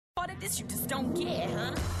this, you just don't get,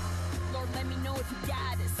 huh? Lord, let me know if you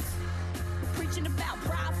got us. Preaching about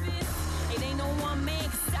profits, it ain't no one man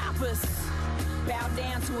can stop us. Bow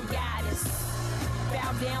down to a goddess.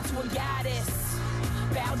 Bow down to a goddess.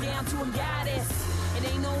 Bow down to a goddess.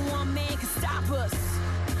 It ain't no one man can stop us.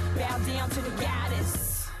 Bow down to the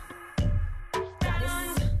goddess.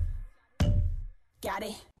 Goddess. Got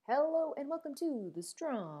it. Hello and welcome to the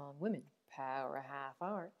Strong Women Power Half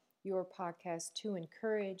Hour, your podcast to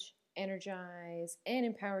encourage, energize, and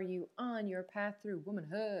empower you on your path through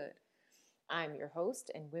womanhood. I'm your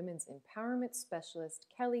host and women's empowerment specialist,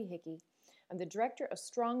 Kelly Hickey. I'm the director of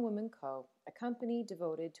Strong Women Co., a company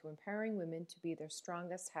devoted to empowering women to be their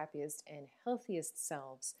strongest, happiest, and healthiest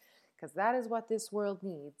selves. Because that is what this world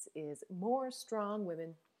needs, is more strong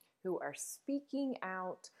women who are speaking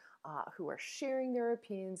out, who are sharing their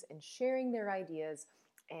opinions and sharing their ideas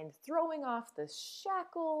and throwing off the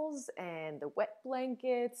shackles and the wet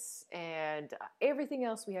blankets and everything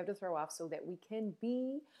else we have to throw off so that we can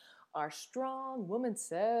be our strong woman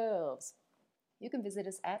selves. You can visit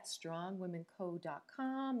us at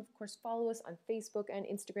strongwomenco.com. Of course, follow us on Facebook and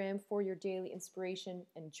Instagram for your daily inspiration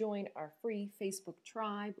and join our free Facebook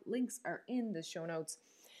tribe. Links are in the show notes.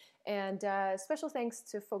 And special thanks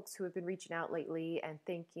to folks who have been reaching out lately and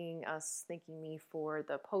thanking me for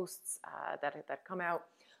the posts that come out.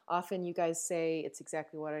 Often you guys say it's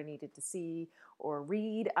exactly what I needed to see or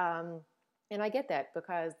read. And I get that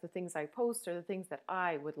because the things I post are the things that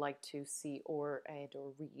I would like to see or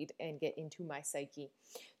read and get into my psyche.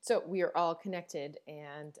 So we are all connected.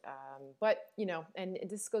 And and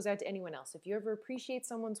this goes out to anyone else. If you ever appreciate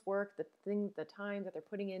someone's work, the time that they're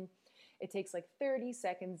putting in, it takes like 30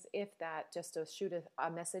 seconds, if that, just to shoot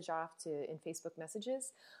a message off in Facebook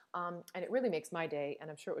messages. And it really makes my day,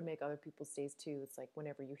 and I'm sure it would make other people's days too. It's like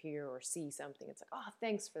whenever you hear or see something, it's like, oh,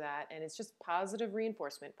 thanks for that. And it's just positive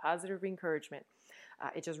reinforcement, positive encouragement.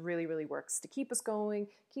 It just really, really works to keep us going,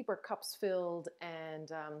 keep our cups filled,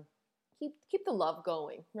 and keep the love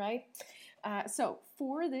going, right? So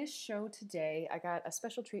for this show today, I got a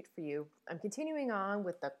special treat for you. I'm continuing on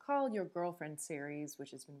with the Call Your Girlfriend series, which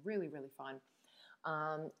has been really, really fun.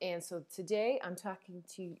 And so today I'm talking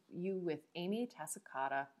to you with Amy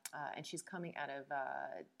Tasakata, and she's coming out of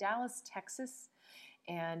Dallas, Texas.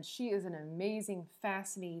 And she is an amazing,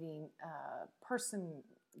 fascinating person,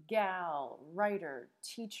 gal, writer,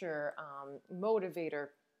 teacher, motivator.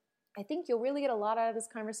 I think you'll really get a lot out of this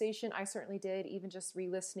conversation. I certainly did, even just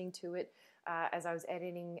re-listening to it as I was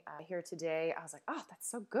editing here today. I was like, oh, that's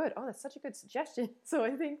so good. Oh, that's such a good suggestion. So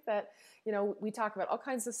I think that, we talk about all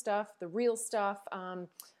kinds of stuff, the real stuff.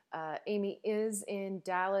 Amy is in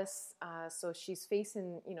Dallas, so she's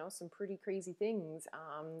facing, some pretty crazy things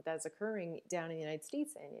that's occurring down in the United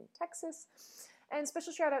States and in Texas. And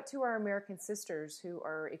special shout out to our American sisters who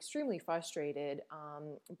are extremely frustrated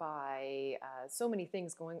by so many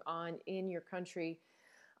things going on in your country.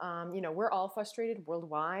 We're all frustrated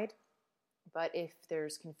worldwide, but if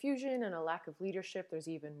there's confusion and a lack of leadership, there's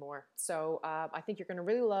even more. So I think you're going to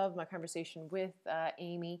really love my conversation with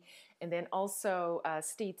Amy. And then also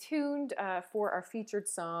stay tuned for our featured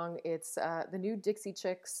song. It's the new Dixie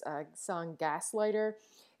Chicks song, Gaslighter.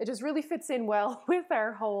 It just really fits in well with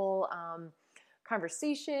our whole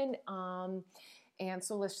conversation. And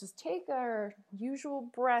so let's just take our usual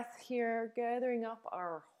breath here, gathering up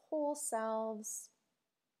our whole selves.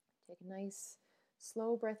 Take a nice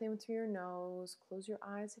slow breath in through your nose. Close your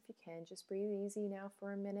eyes if you can. Just breathe easy now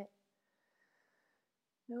for a minute.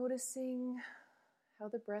 Noticing how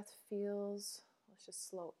the breath feels. Let's just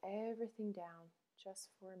slow everything down just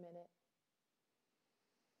for a minute.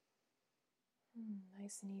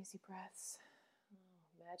 Nice and easy breaths.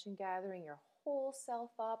 Imagine gathering your whole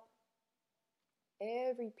self up.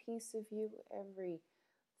 Every piece of you, every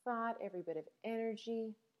thought, every bit of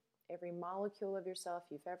energy, every molecule of yourself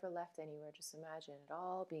you've ever left anywhere. Just imagine it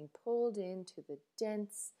all being pulled into the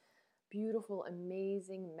dense, beautiful,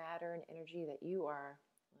 amazing matter and energy that you are.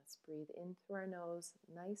 Let's breathe in through our nose,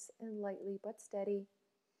 nice and lightly but steady.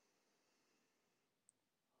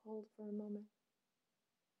 Hold for a moment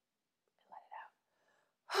and let it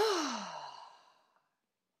out.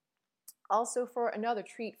 Also, for another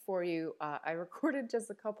treat for you, I recorded just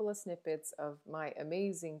a couple of snippets of my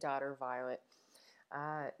amazing daughter, Violet.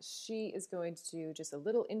 She is going to do just a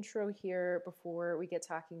little intro here before we get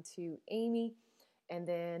talking to Amy. And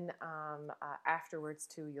then afterwards,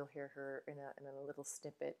 too, you'll hear her in a little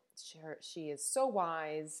snippet. She is so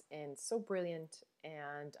wise and so brilliant.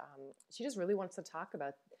 And she just really wants to talk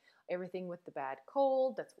about everything with the bad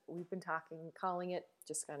cold. That's what we've been calling it,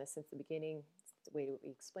 just kind of since the beginning. It's the way we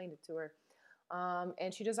explained it to her.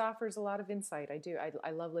 And she just offers a lot of insight.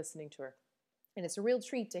 I love listening to her. And it's a real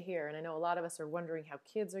treat to hear. And I know a lot of us are wondering how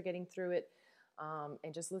kids are getting through it.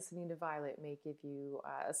 And just listening to Violet may give you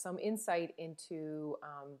some insight into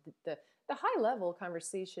the high level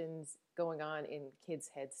conversations going on in kids'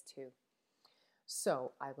 heads too.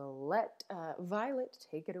 So I will let Violet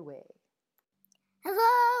take it away.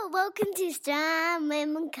 Hello, welcome to Strong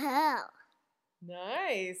Women Co.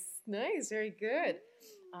 Nice, very good.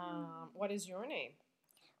 What is your name?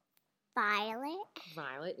 Violet,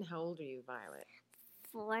 Violet. And how old are you, Violet?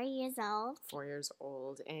 4 years old. 4 years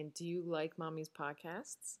old. And do you like Mommy's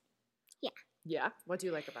podcasts? Yeah. Yeah? What do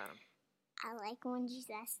you like about them? I like when you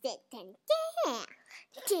just sit and dance.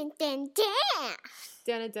 Dun, dun, dun.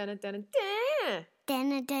 Dun-a-dun-a-dun-a-dun. Dun,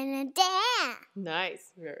 dun, dun, dun.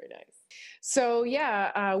 Nice. Very nice. So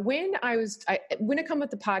yeah, when it comes with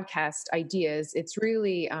the podcast ideas, it's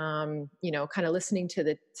really kind of listening to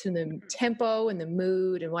the tempo and the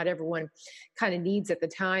mood and what everyone kind of needs at the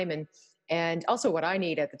time, and also what I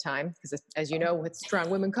need at the time, because as you know, with Strong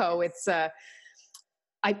Women Co, it's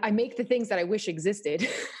I make the things that I wish existed.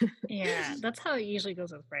 Yeah, that's how it usually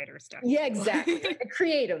goes with writer stuff. Yeah, exactly.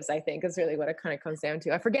 Creatives, I think, is really what it kind of comes down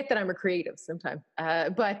to. I forget that I'm a creative sometimes.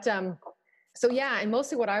 So yeah, and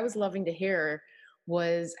mostly what I was loving to hear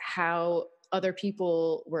was how other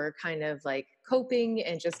people were kind of like coping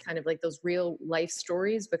and just kind of like those real life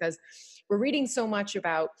stories, because we're reading so much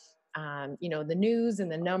about the news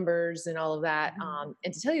and the numbers and all of that.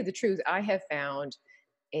 And to tell you the truth, I have found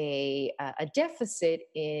a deficit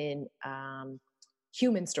in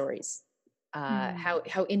human stories,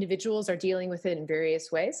 how individuals are dealing with it in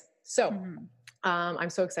various ways. So I'm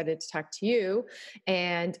so excited to talk to you.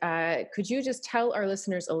 And could you just tell our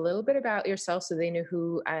listeners a little bit about yourself so they know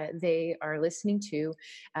who they are listening to,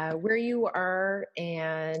 where you are,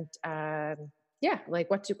 and like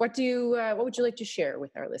what would you like to share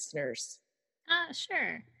with our listeners?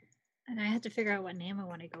 Sure. And I had to figure out what name I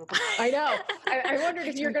want to go by. I know. I wondered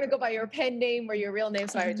if you were going to go by your pen name or your real name,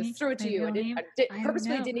 so I just threw it to you. I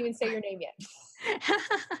purposely didn't even say your name yet.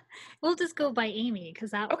 We'll just go by Amy,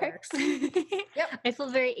 because that works. Yep. I feel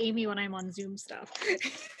very Amy when I'm on Zoom stuff.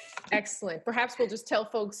 Excellent. Perhaps we'll just tell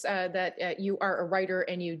folks that you are a writer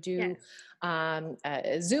and you do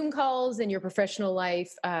Zoom calls in your professional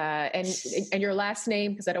life, and your last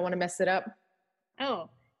name, because I don't want to mess it up. Oh,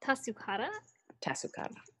 Tasukara? Tasukara.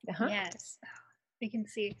 Yes. You can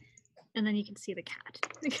see, and then you can see the cat.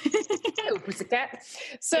 Oh, pussycat.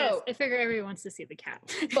 So yes, I figure everyone wants to see the cat.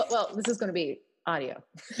 Well, this is going to be audio.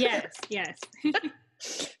 Yes.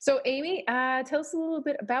 So Amy, tell us a little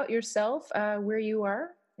bit about yourself, where you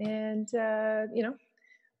are, and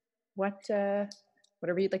whatever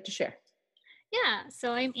you'd like to share. Yeah,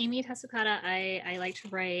 so I'm Amy Tasukara. I like to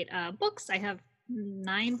write books. I have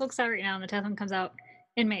 9 books out right now, and the 10th one comes out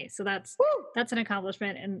in May. So that's an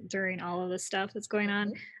accomplishment, and during all of this stuff that's going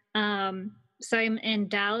on. So I'm in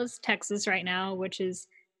Dallas, Texas right now, which is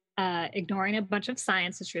ignoring a bunch of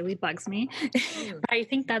science, which really bugs me. I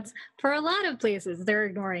think that's for a lot of places, they're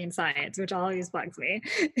ignoring science, which always bugs me.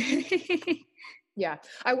 Yeah.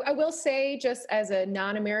 I will say, just as a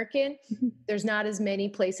non-American, there's not as many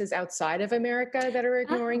places outside of America that are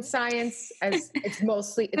ignoring science, as it's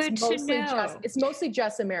mostly just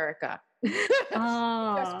America.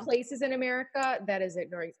 Just places in America that is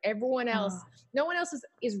ignoring everyone else. No one else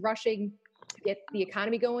is rushing to get the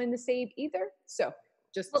economy going the same either. So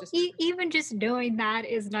even just knowing that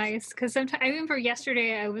is nice, because sometimes I remember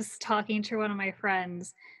yesterday I was talking to one of my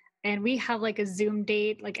friends, and we have like a Zoom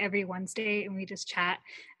date like every Wednesday, and we just chat.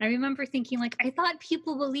 And I remember thinking, like, I thought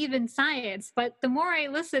people believe in science, but the more I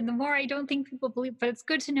listen, the more I don't think people believe. But it's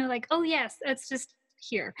good to know, like, oh yes, that's just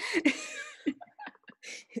here.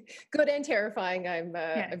 Good and terrifying,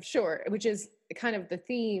 I'm sure, which is kind of the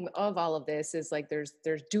theme of all of this, is like there's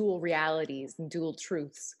dual realities and dual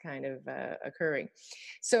truths kind of occurring.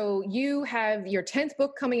 So you have your 10th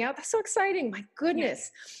book coming out. That's so exciting. My goodness.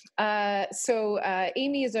 So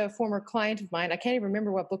Amy is a former client of mine. I can't even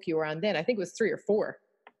remember what book you were on then. I think it was 3 or 4.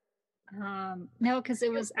 No, because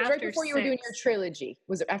it was after right before 6. You were doing your trilogy.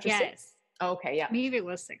 Was it after 6? Okay, yeah. Maybe it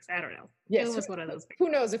was 6. I don't know. Yes. It was one of those. Who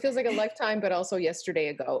knows? It feels like a lifetime, but also yesterday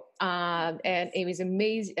ago. And Amy's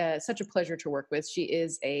amazing. Such a pleasure to work with. She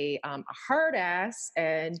is a hard ass,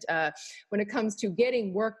 and when it comes to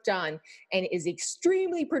getting work done, and is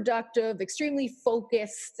extremely productive, extremely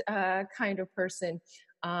focused kind of person,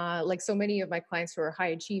 like so many of my clients who are high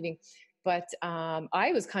achieving. But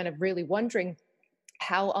I was kind of really wondering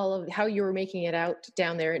how you were making it out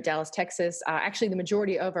down there in Dallas, Texas. Actually, the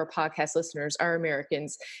majority of our podcast listeners are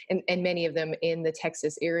Americans, and many of them in the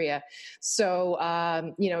Texas area. So,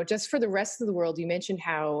 just for the rest of the world, you mentioned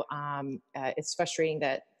how it's frustrating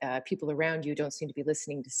that people around you don't seem to be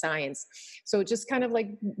listening to science. So, just kind of like,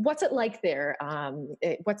 what's it like there?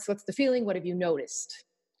 What's the feeling? What have you noticed?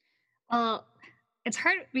 Well, it's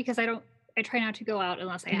hard because I try not to go out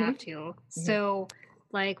unless I have to. So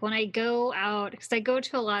like when I go out, because I go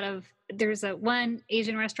to a lot of, there's one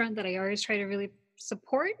Asian restaurant that I always try to really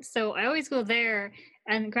support. So I always go there,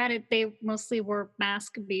 and granted, they mostly wore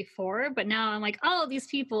masks before, but now I'm like, oh, these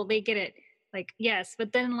people, they get it. Like, yes.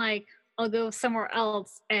 But then like, I'll go somewhere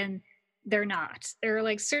else and they're not. There are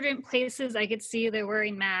like certain places I could see they're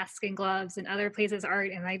wearing masks and gloves, and other places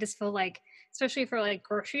aren't. And I just feel like, especially for like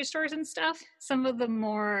grocery stores and stuff, some of the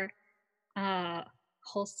more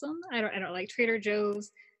wholesome, I don't like Trader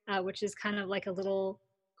Joe's, which is kind of like a little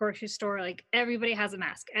grocery store. Like everybody has a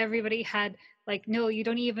mask. Everybody had like, no, you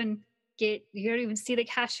don't even see the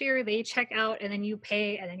cashier. They check out and then you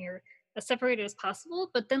pay, and then you're as separated as possible.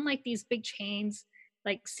 But then like these big chains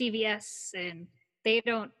like CVS, and they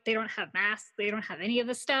don't have masks. They don't have any of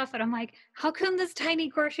this stuff. And I'm like, how come this tiny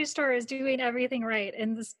grocery store is doing everything right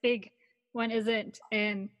and this big one isn't?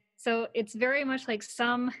 And so it's very much like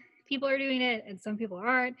some people are doing it and some people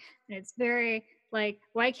aren't, and it's very like,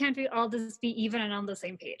 why can't we all just be even and on the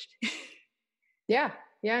same page? Yeah,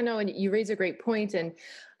 no, and you raise a great point, and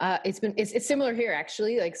it's similar here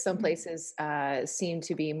actually. Like some places seem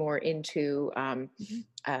to be more into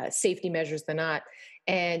safety measures than not.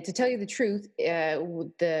 And to tell you the truth,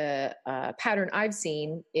 the pattern I've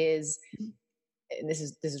seen is, and this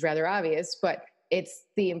is rather obvious, but it's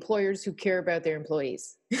the employers who care about their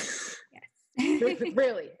employees.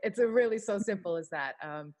 Really, it's really so simple as that.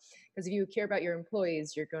 Because if you care about your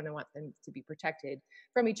employees, you're going to want them to be protected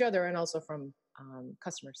from each other and also from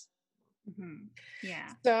customers. Yeah.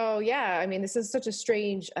 So yeah, I mean, this is such a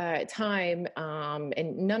strange time,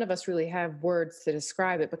 and none of us really have words to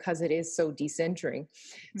describe it because it is so decentering.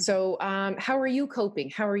 So how are you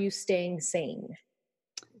coping? How are you staying sane?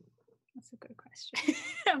 That's a good question.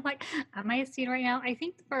 I'm like, am I sane right now? I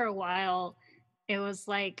think for a while it was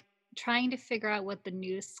like trying to figure out what the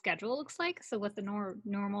new schedule looks like. So what the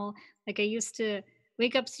normal, like I used to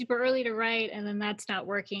wake up super early to write, and then that's not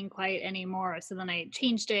working quite anymore. So then I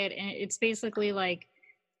changed it, and it's basically like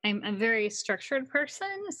I'm a very structured person.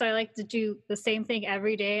 So I like to do the same thing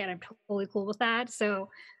every day, and I'm totally cool with that. So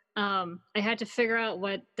I had to figure out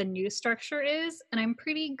what the new structure is, and I'm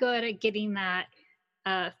pretty good at getting that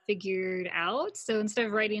figured out. So instead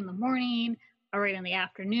of writing in the morning, I write in the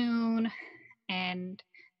afternoon. And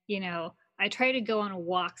I try to go on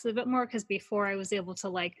walks a bit more, because before I was able to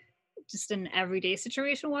like just in an everyday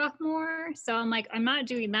situation walk more. So I'm like, I'm not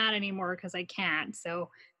doing that anymore because I can't. So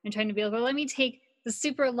I'm trying to be like, well, let me take the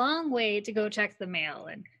super long way to go check the mail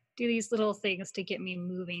and do these little things to get me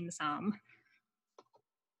moving some.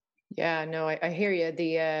 Yeah, no, I hear you.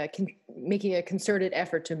 The making a concerted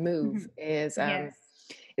effort to move is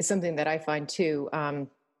something that I find too.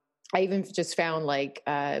 I even just found like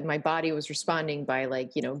my body was responding by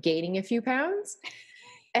like, gaining a few pounds.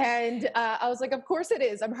 And I was like, of course it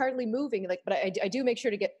is. I'm hardly moving. Like, but I do make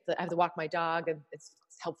sure to I have to walk my dog, and it's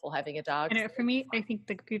helpful having a dog. And for me, I think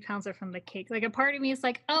the few pounds are from the cake. Like a part of me is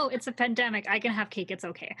like, oh, it's a pandemic. I can have cake. It's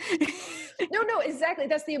okay. No, exactly.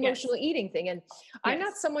 That's the emotional eating thing. And I'm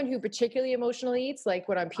not someone who particularly emotionally eats. Like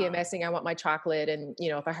when I'm PMSing, I want my chocolate. And,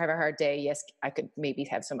 if I have a hard day, yes, I could maybe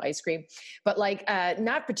have some ice cream, but like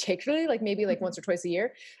not particularly, like maybe like once or twice a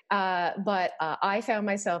year. But I found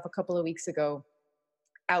myself a couple of weeks ago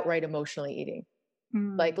outright emotionally eating.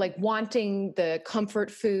 Like wanting the comfort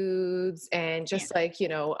foods and just like,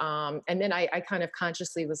 and then I kind of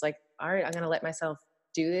consciously was like, all right, I'm going to let myself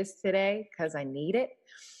do this today because I need it.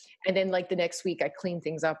 And then like the next week I cleaned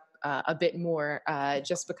things up a bit more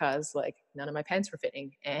just because like none of my pants were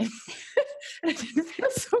fitting, and it didn't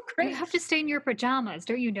feel so great. You have to stay in your pajamas.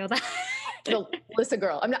 Don't you know that? No, listen,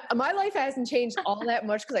 girl, my life hasn't changed all that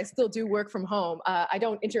much because I still do work from home. I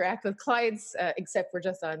don't interact with clients except for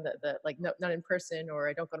just on the like not in person, or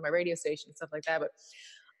I don't go to my radio station and stuff like that. But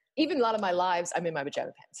even a lot of my lives, I'm in my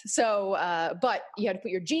pajama pants. So, but you had to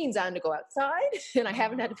put your jeans on to go outside, and I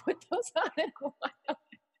haven't had to put those on in a while.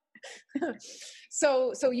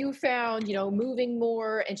 So you found, moving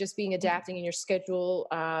more and just being adapting in your schedule.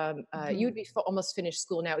 You would be almost finished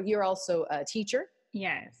school now. You're also a teacher.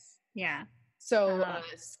 Yes. Yeah. So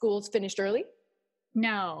school's finished early?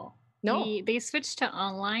 No. They switched to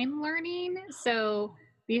online learning. So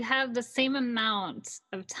we have the same amount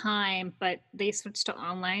of time, but they switched to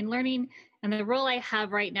online learning. And the role I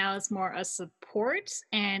have right now is more a support,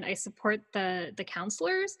 and I support the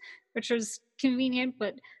counselors, which is convenient.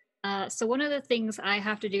 But so one of the things I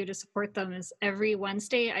have to do to support them is every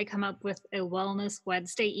Wednesday I come up with a Wellness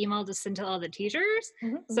Wednesday email to send to all the teachers.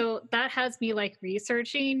 So that has me like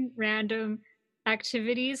researching random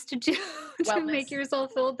activities to do to make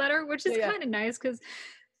yourself feel better, which is kind of nice because,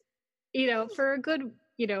 you know, for a good,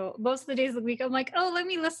 you know, most of the days of the week, I'm like, oh, let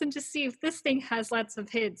me listen to see if this thing has lots of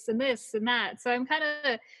hits and this and that. So I'm kind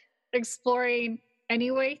of exploring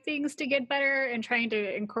anyway things to get better and trying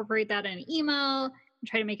to incorporate that in an email and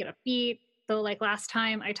try to make it upbeat. Though, like last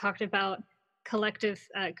time I talked about collective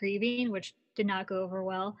grieving, which did not go over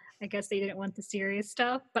well. I guess they didn't want the serious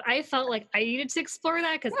stuff, but I felt like I needed to explore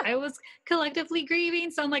that because I was collectively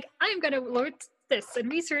grieving. So I'm like, I'm going to learn this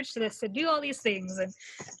and research this and do all these things.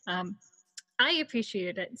 And I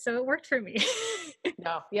appreciated it. So it worked for me.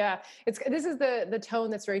 No, yeah. This is the tone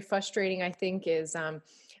that's very frustrating, I think, is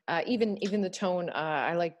even the tone,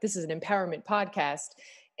 I like, this is an empowerment podcast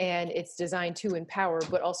and it's designed to empower,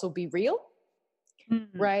 but also be real.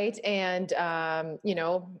 Right. And, you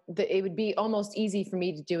know, it would be almost easy for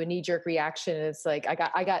me to do a knee-jerk reaction. It's like,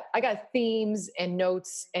 I got themes and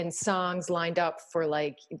notes and songs lined up for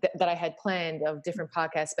like, that I had planned of different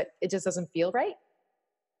podcasts, but it just doesn't feel right.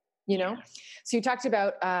 You know? So you talked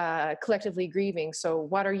about, collectively grieving. So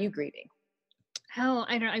what are you grieving? Oh,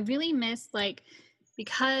 I don't know. I really miss like,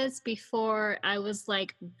 because before I was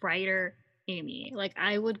like writer Amy, like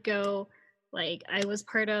I would go, like I was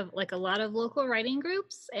part of like a lot of local writing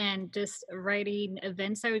groups and just writing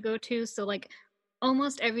events I would go to. So like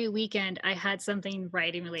almost every weekend I had something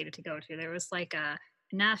writing related to go to. There was like a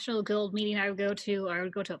national guild meeting I would go to, or I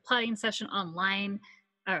would go to a plotting session online,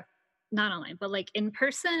 or not online, but like in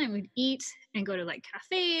person, and we'd eat and go to like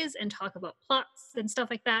cafes and talk about plots and stuff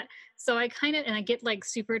like that. So I kind of, and I get like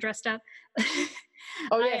super dressed up.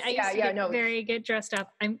 Oh yes, I used to get dressed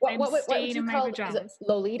up. I'm staying in my pajamas.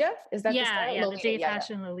 Lolita? Is that the style? Yeah, Lolita, the day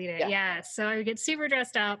fashion Lolita. Yeah. So I would get super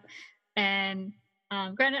dressed up, and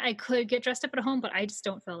granted, I could get dressed up at home, but I just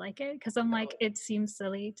don't feel like it because I'm like, it seems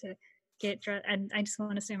silly to get dressed, and I just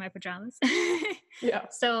want to stay in my pajamas. Yeah.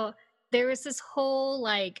 So there was this whole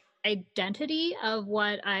like identity of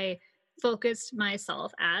what I focused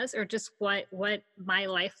myself as, or just what my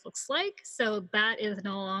life looks like. So that is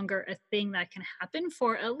no longer a thing that can happen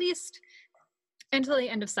for at least until the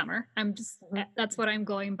end of summer. I'm just that's what I'm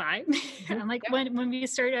going by. I'm like, when we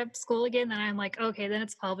start up school again, then I'm like, okay, then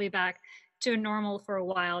it's probably back to normal for a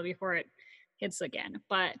while before it hits again.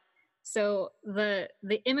 But so the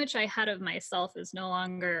image I had of myself is no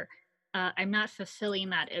longer I'm not fulfilling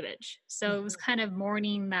that image. So it was kind of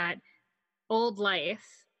mourning that old life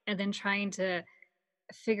and then trying to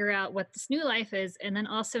figure out what this new life is, and then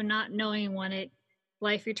also not knowing when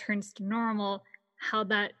life returns to normal, how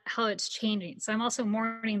it's changing. So I'm also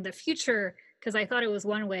mourning the future because I thought it was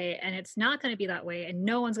one way and it's not going to be that way, and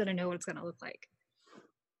no one's going to know what it's going to look like.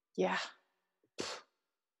 Yeah.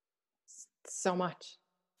 So much.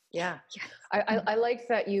 Yeah. I like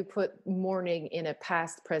that you put mourning in a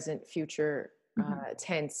past, present, future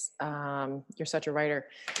tense. You're such a writer,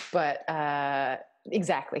 but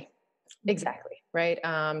exactly. Right.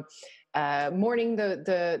 Mourning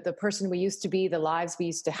the person we used to be, the lives we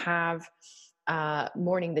used to have,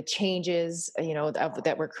 mourning the changes, you know,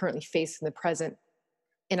 that we're currently facing in the present.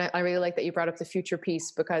 And I really like that you brought up the future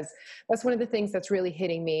piece, because that's one of the things that's really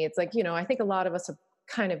hitting me. It's like, you know, I think a lot of us have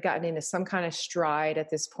kind of gotten into some kind of stride at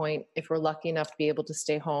this point, if we're lucky enough to be able to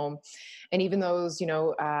stay home. And even those, you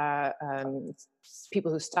know,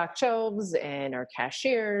 people who stock shelves and are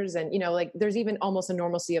cashiers, and, you know, like there's even almost a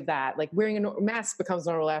normalcy of that. Like wearing a mask becomes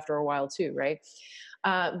normal after a while too, right?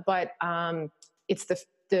 But it's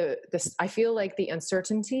I feel like the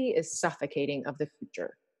uncertainty is suffocating of the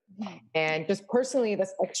future. And just personally,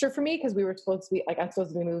 that's extra for me because I'm supposed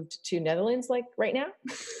to be moved to Netherlands like right now.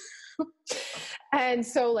 And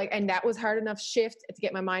so and that was hard enough shift to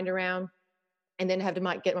get my mind around, and then have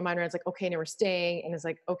to get my mind around. It's like, okay, now we're staying. And it's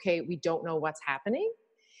like, okay, we don't know what's happening.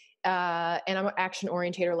 And I'm an action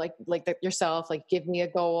orientator, like yourself, like give me a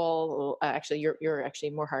goal. Actually, you're actually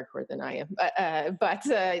more hardcore than I am, but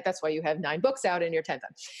that's why you have 9 books out in your 10th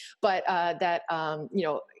one. But you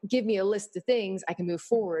know, give me a list of things I can move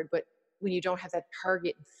forward. But when you don't have that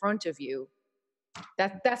target in front of you,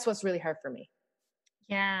 that's what's really hard for me.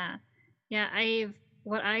 Yeah.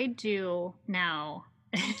 What I do now,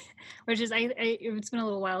 which is it's been a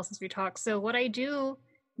little while since we talked. So what I do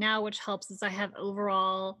now, which helps, is I have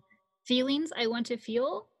overall feelings I want to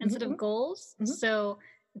feel instead of goals. So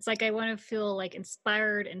it's like I want to feel like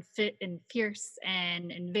inspired and fit and fierce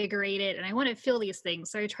and invigorated, and I want to feel these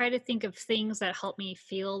things. So I try to think of things that help me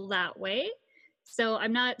feel that way. So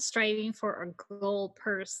I'm not striving for a goal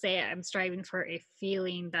per se. I'm striving for a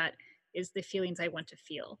feeling that is the feelings I want to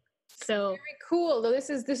feel. So Very cool. Though this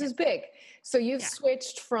is big. So you've Yeah.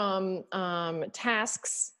 switched from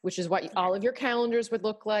tasks, which is what all of your calendars would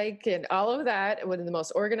look like, and all of that. One of the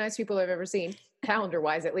most organized people I've ever seen,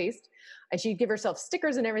 calendar-wise at least. And she'd give herself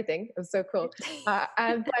stickers and everything. It was so cool.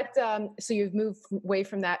 So you've moved away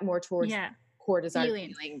from that more towards core desired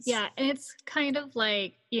feelings. Yeah, and it's kind of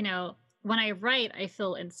like, when I write, I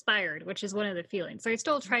feel inspired, which is one of the feelings. So I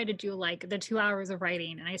still try to do like the 2 hours of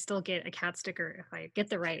writing, and I still get a cat sticker if I get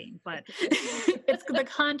the writing, but it's the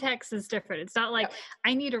context is different. It's not like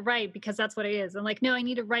I need to write because that's what it is. I'm like, no, I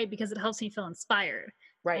need to write because it helps me feel inspired.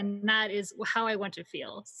 Right. And that is how I want to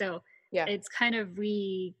feel. So it's kind of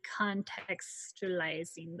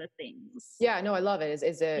recontextualizing the things. Yeah, no, I love it.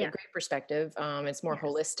 It's a great perspective. It's more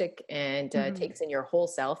holistic and takes in your whole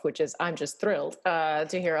self, which is, I'm just thrilled to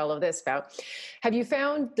hear all of this about. Have you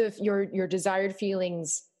found your desired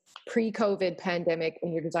feelings pre-COVID pandemic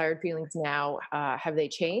and your desired feelings now, have they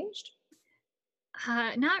changed?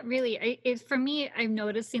 Not really. For me, I'm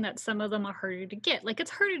noticing that some of them are harder to get. Like,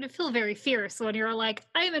 it's harder to feel very fierce when you're like,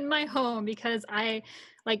 I'm in my home, because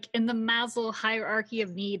like in the Maslow hierarchy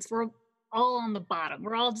of needs, we're all on the bottom.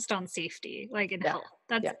 We're all just on safety, like in health.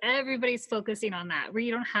 That's everybody's focusing on that, where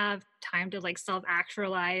you don't have time to like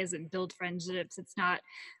self-actualize and build friendships.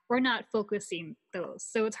 We're not focusing those.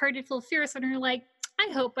 So it's hard to feel fierce when you're like,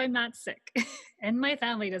 I hope I'm not sick and my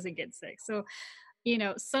family doesn't get sick. So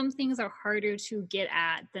some things are harder to get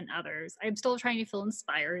at than others. I'm still trying to feel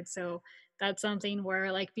inspired. So that's something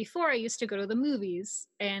where, like, before I used to go to the movies,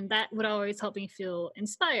 and that would always help me feel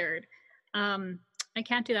inspired. I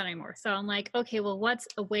can't do that anymore. So I'm like, okay, well, what's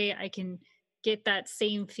a way I can get that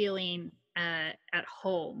same feeling at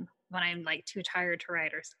home when I'm like too tired to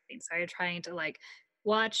write or something? So I'm trying to like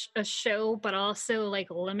watch a show, but also like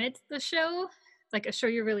limit the show. Like a show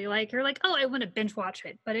you really like, you're like, oh, I want to binge watch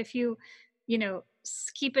it. But if you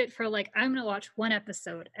keep it for like, I'm going to watch one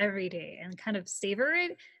episode every day and kind of savor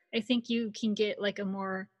it, I think you can get like a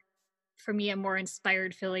more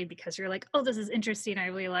inspired feeling, because you're like, oh, this is interesting. I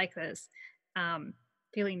really like this.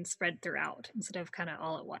 Feeling spread throughout instead of kind of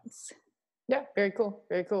all at once. Yeah. Very cool.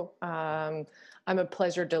 Very cool. I'm a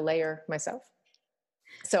pleasure delayer myself.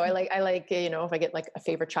 So I like, if I get like a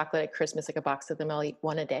favorite chocolate at Christmas, like a box of them, I'll eat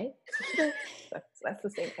one a day. that's the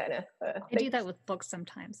same kind of I do that with books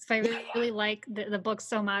sometimes. If I really like the book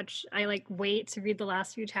so much, I like wait to read the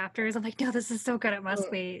last few chapters. I'm like, no, this is so good. It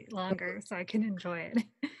must wait longer so I can enjoy it.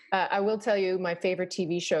 I will tell you my favorite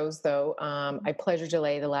TV shows, though. I pleasure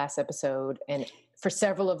delay the last episode, and for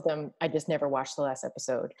several of them, I just never watched the last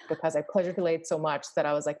episode because I pleasure delayed so much that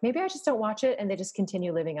I was like, maybe I just don't watch it, and they just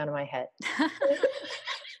continue living out of my head.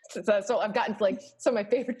 So I've gotten to like some of my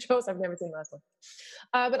favorite shows. I've never seen the last one.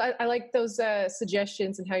 But I like those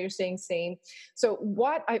suggestions and how you're staying sane. So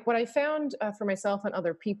what I found for myself and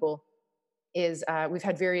other people is we've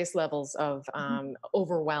had various levels of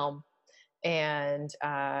overwhelm and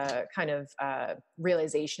kind of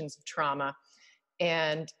realizations of trauma.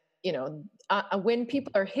 And, when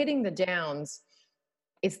people are hitting the downs,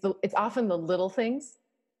 it's often the little things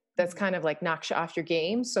that's kind of like knocks you off your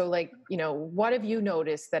game. So like, what have you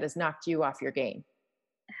noticed that has knocked you off your game?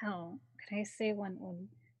 How could I say when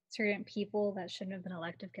certain people that shouldn't have been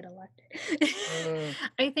elected get elected?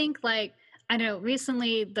 I think like, I know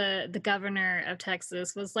recently the governor of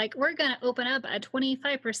Texas was like, we're going to open up at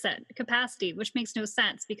 25% capacity, which makes no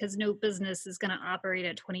sense because no business is going to operate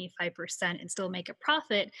at 25% and still make a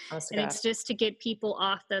profit. It's just to get people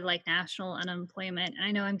off the like national unemployment. And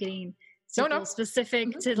I know I'm getting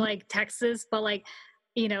specific to like Texas, but like,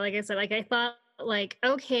 like I said, like I thought like,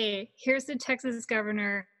 okay, here's the Texas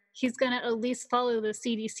governor. He's going to at least follow the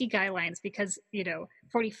CDC guidelines because,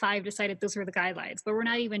 45 decided those were the guidelines, but we're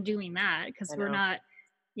not even doing that because we're not,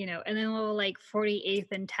 and then we're like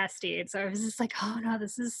 48th in testing. So I was just like, oh no,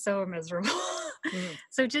 this is so miserable.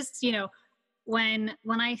 So just, when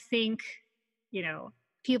I think,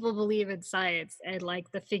 people believe in science and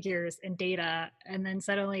like the figures and data, and then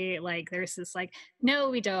suddenly like, there's this like, no,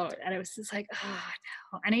 we don't. And I was just like, oh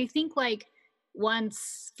no. And I think like,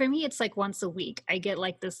 for me it's like once a week I get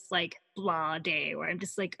like this like blah day where I'm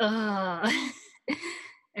just like and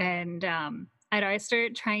I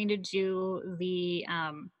started trying to do the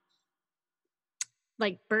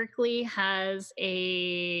like Berkeley has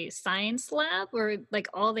a science lab where like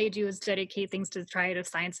all they do is dedicate things to try to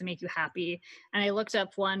science and make you happy. And I looked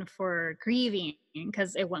up one for grieving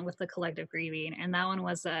because it went with the collective grieving. And that one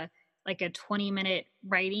was a 20-minute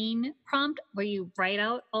writing prompt where you write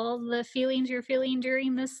out all the feelings you're feeling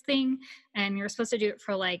during this thing. And you're supposed to do it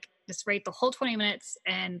for like, just write the whole 20 minutes.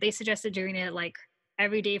 And they suggested doing it like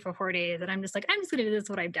every day for 4 days. And I'm just like, I'm just going to do this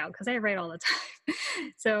what I've done because I write all the time.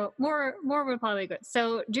 So more would probably be good.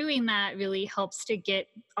 So doing that really helps to get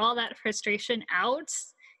all that frustration out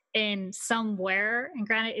in somewhere. And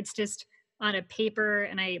granted, it's just on a paper,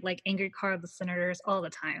 and I like angry card the senators all the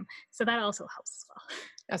time. So that also helps as well.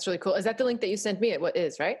 That's really cool. Is that the link that you sent me? What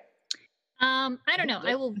is, right? I don't know.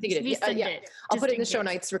 I will resend it. I'll put it in the show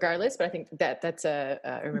notes regardless, but I think that's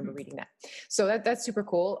I remember reading that. So that's super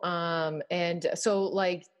cool. And so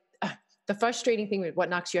like the frustrating thing with what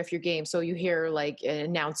knocks you off your game. So you hear like an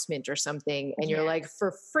announcement or something and you're like,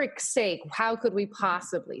 for frick's sake, how could we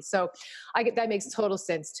possibly? So that makes total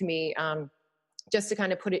sense to me. Just to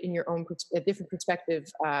kind of put it in your own different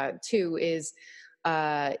perspective too is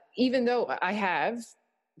even though I have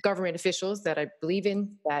government officials that I believe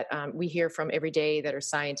in, that we hear from every day, that are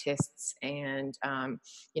scientists, and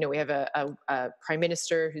we have a prime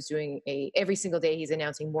minister who's doing every single day he's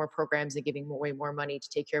announcing more programs and giving way more money to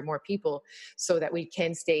take care of more people, so that we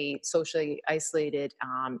can stay socially isolated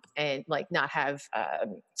and like not have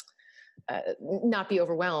not be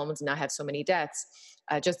overwhelmed, not have so many deaths.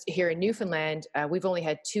 Just here in Newfoundland, we've only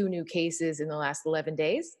had 2 new cases in the last 11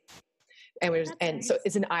 days. And so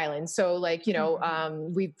it's an island. So like,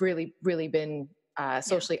 we've really, really been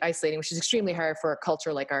socially isolating, which is extremely hard for a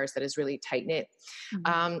culture like ours that is really tight knit.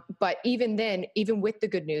 But even then, even with the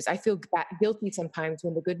good news, I feel guilty sometimes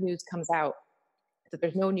when the good news comes out that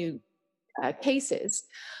there's no new cases,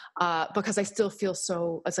 because I still feel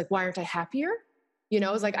it's like, why aren't I happier?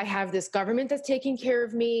 It's like I have this government that's taking care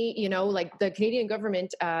of me, like the Canadian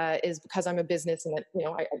government is, because I'm a business and that,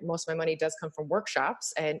 most of my money does come from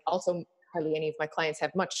workshops, and also hardly any of my clients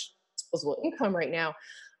have much disposable income right now.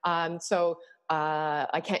 So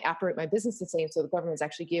I can't operate my business the same. So the government's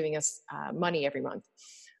actually giving us money every month.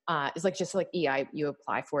 It's like, just like EI, you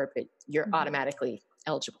apply for it, but you're automatically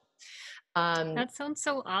eligible. That sounds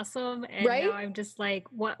so awesome. And right? Now I'm just like,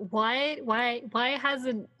 why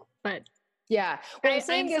hasn't, but yeah. What I'm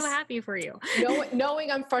saying is, so happy for you.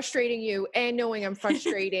 knowing I'm frustrating you, and knowing I'm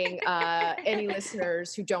frustrating any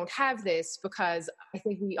listeners who don't have this, because I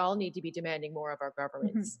think we all need to be demanding more of our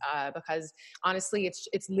governments, because honestly,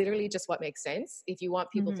 it's literally just what makes sense. If you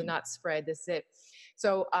want people to not spread, this is it.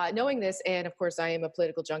 So knowing this, and of course I am a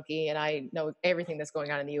political junkie, and I know everything that's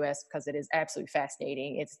going on in the US because it is absolutely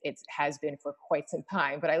fascinating. It has been for quite some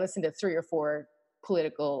time, but I listen to 3 or 4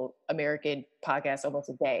 political American podcasts almost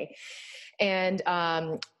a day. And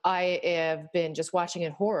I have been just watching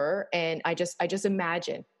in horror, and I just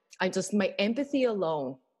imagine, my empathy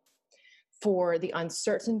alone for the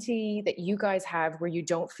uncertainty that you guys have, where you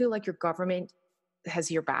don't feel like your government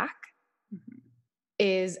has your back,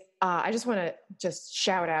 is, I just want to just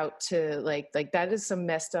shout out to like that is some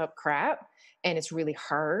messed up crap. And it's really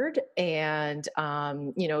hard. And,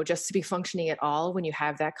 just to be functioning at all when you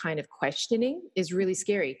have that kind of questioning is really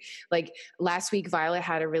scary. Like last week, Violet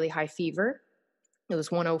had a really high fever. It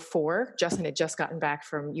was 104. Justin had just gotten back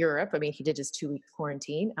from Europe. I mean, he did his 2-week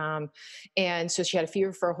quarantine. And so she had a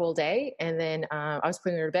fever for a whole day. And then I was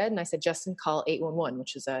putting her to bed, and I said, Justin, call 811,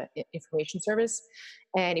 which is an information service.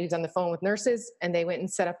 And he was on the phone with nurses, and they went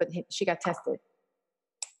and set up, she got tested.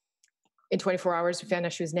 In 24 hours, we found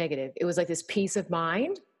out she was negative. It was like this peace of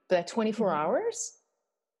mind, but at 24 hours,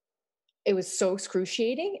 it was so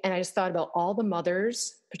excruciating. And I just thought about all the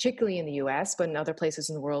mothers, particularly in the US, but in other places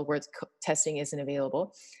in the world where testing isn't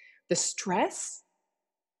available. The stress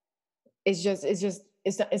is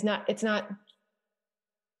not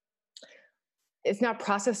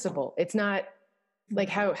processable. It's not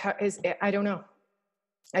like I don't know.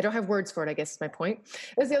 I don't have words for it, I guess is my point.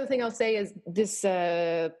 That's the other thing I'll say is this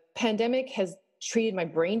pandemic has treated my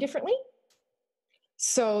brain differently,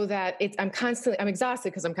 so that I'm exhausted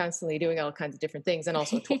because I'm constantly doing all kinds of different things, and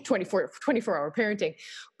also 24-hour parenting.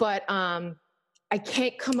 But I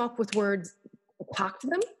can't come up with words to talk to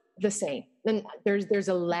them the same. And there's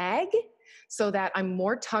a lag, so that I'm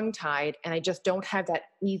more tongue-tied, and I just don't have that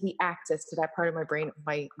easy access to that part of my brain,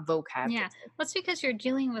 my vocab. Yeah, that's because you're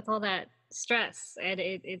dealing with all that stress, and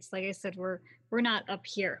it's like I said, we're not up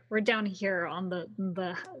here, we're down here on the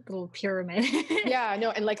little pyramid. Yeah,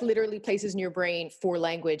 no, and like literally places in your brain for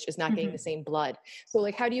language is not getting the same blood. So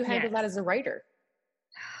like, how do you handle that as a writer?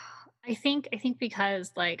 I think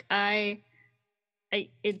because like I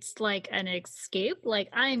it's like an escape. Like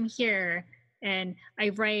I'm here and I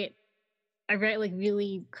write like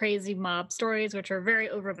really crazy mob stories, which are very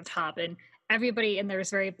over the top, and everybody in there is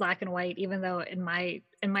very black and white. Even though in my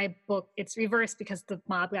book it's reversed because the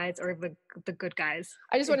mob guys are the good guys.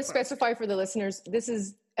 I just want to specify for the listeners, this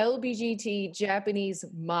is LBGT Japanese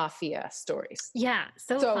mafia stories. Yeah,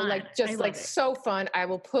 so fun. Like just like so fun. I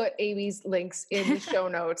will put Amy's links in the show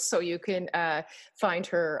notes so you can find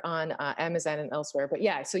her on Amazon and elsewhere. But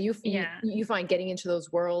yeah, so you find getting into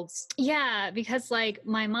those worlds. Yeah, because like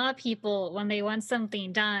my mob people, when they want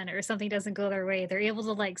something done or something doesn't go their way, they're able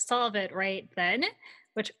to like solve it right then,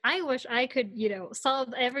 which I wish I could,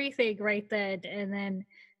 solve everything right then. And then,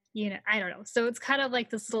 I don't know. So it's kind of like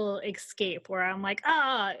this little escape where I'm like,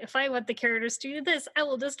 if I want the characters to do this, I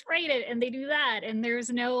will just write it. And they do that. And there's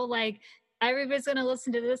no like, everybody's going to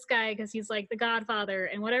listen to this guy because he's like the godfather.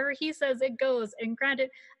 And whatever he says, it goes. And granted,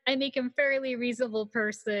 I make him fairly reasonable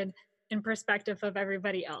person in perspective of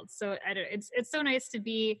everybody else. So I don't, it's so nice to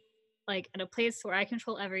be like in a place where I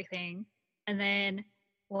control everything. And then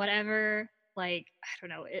whatever, like, I don't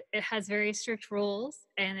know, it has very strict rules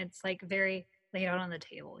and it's like very laid out on the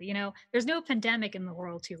table. There's no pandemic in the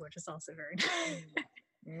world too, which is also very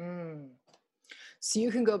nice. So you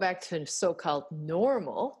can go back to so-called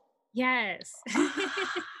normal. Yes.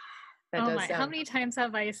 How many times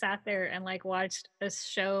have I sat there and like watched a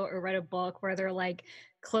show or read a book where they're like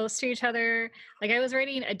close to each other? Like I was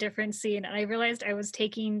writing a different scene and I realized I was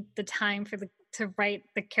taking the time to write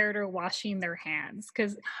the character washing their hands,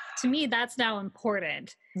 because to me that's now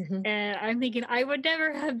important. And I'm thinking I would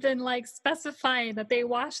never have been like specifying that they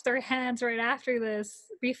wash their hands right after this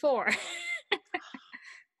before.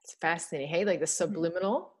 It's fascinating. Hey, like the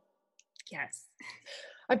subliminal. Yes.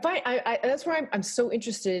 I that's where I'm so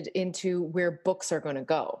interested into where books are going to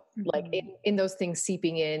go, like in those things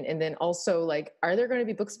seeping in. And then also like, are there going to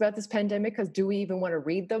be books about this pandemic? Because do we even want to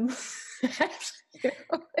read them?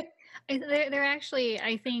 They're actually,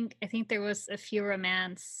 I think there was a few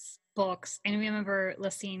romance books, and I remember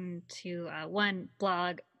listening to one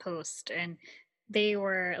blog post, and they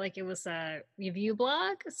were like, it was a review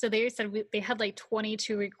blog. So they said they had like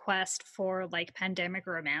 22 requests for like pandemic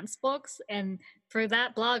romance books. And for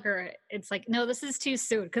that blogger, it's like, no, this is too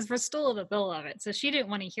soon because we're still in the middle of it. So she didn't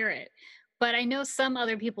want to hear it. But I know some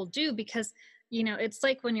other people do, because, it's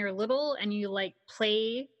like when you're little and you like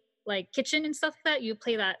play like kitchen and stuff like that, you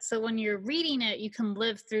play that. So when you're reading it, you can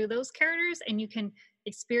live through those characters and you can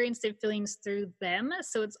experience their feelings through them.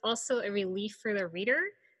 So it's also a relief for the reader,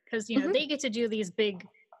 because they get to do these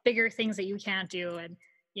bigger things that you can't do, and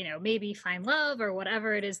maybe find love or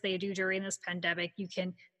whatever it is they do during this pandemic. You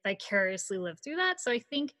can vicariously live through that. So I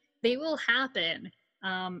think they will happen,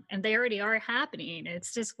 and they already are happening.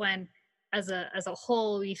 It's just when as a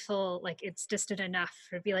whole we feel like it's distant enough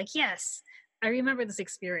to be like, yes, I remember this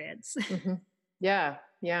experience. Yeah.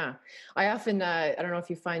 I often I don't know if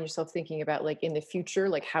you find yourself thinking about like in the future,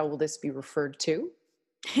 like how will this be referred to?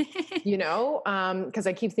 Because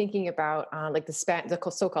I keep thinking about like the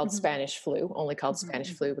so-called Spanish flu, only called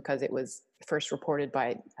Spanish flu because it was first reported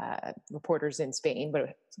by reporters in Spain, but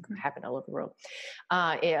it happened all over the world,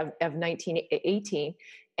 of 1918,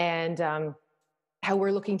 and how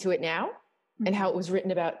we're looking to it now and how it was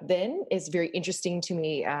written about then is very interesting to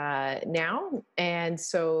me now. And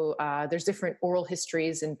so there's different oral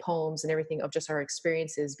histories and poems and everything of just our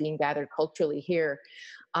experiences being gathered culturally here.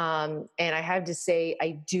 And I have to say,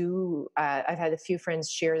 I've had a few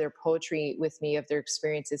friends share their poetry with me of their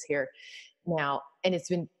experiences here now. And it's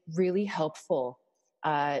been really helpful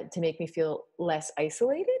to make me feel less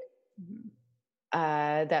isolated,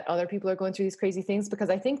 that other people are going through these crazy things,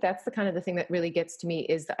 because I think that's the kind of the thing that really gets to me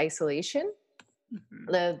is the isolation,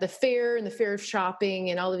 the fear and the fear of shopping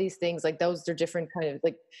and all of these things. Like those are different kind of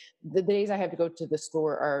like the days I have to go to the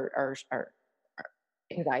store are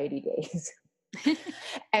anxiety days.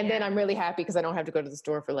 And then I'm really happy because I don't have to go to the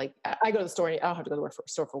store for like, I go to the store and I don't have to go to the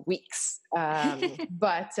store for weeks.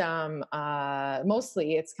 But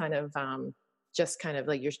mostly it's kind of just kind of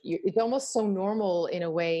like you're it's almost so normal in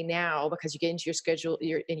a way now because you get into your schedule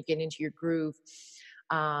and you get into your groove,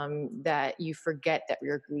 that you forget that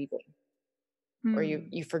you're grieving, or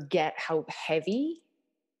you forget how heavy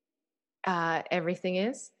everything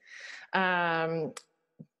is.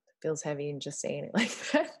 Feels heavy in just saying it like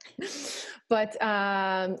that. But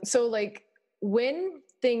so like when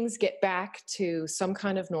things get back to some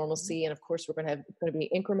kind of normalcy, and of course we're going to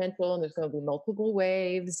be incremental, and there's going to be multiple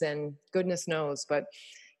waves, and goodness knows. But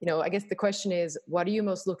I guess the question is, what are you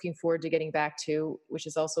most looking forward to getting back to? Which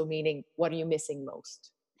is also meaning, what are you missing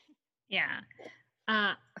most? Yeah.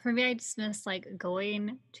 For me, I just miss like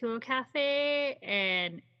going to a cafe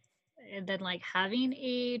and then like having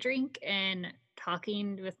a drink and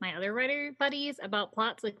talking with my other writer buddies about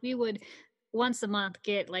plots. Like we would once a month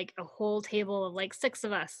get like a whole table of like 6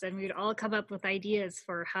 of us, and we'd all come up with ideas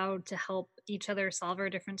for how to help each other solve our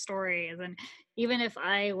different stories. And even if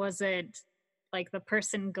I wasn't like the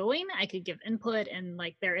person going, I could give input, and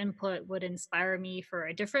like their input would inspire me for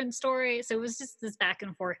a different story. So it was just this back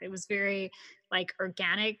and forth. It was very like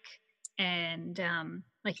organic, and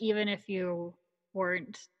like even if you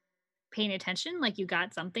weren't paying attention, like you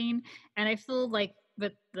got something. And I feel like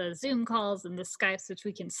with the Zoom calls and the Skypes, which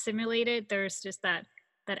we can simulate it, there's just that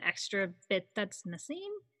extra bit that's missing,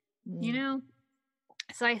 you know.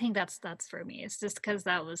 So I think that's for me. It's just because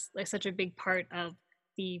that was like such a big part of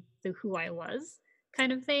the who I was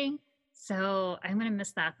kind of thing. So I'm gonna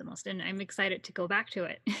miss that the most, and I'm excited to go back to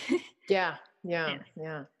it. Yeah.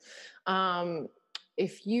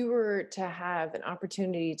 If you were to have an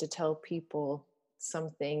opportunity to tell people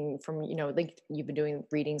something from, you know, like you've been doing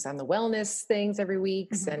readings on the wellness things every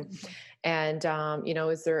week, and you know,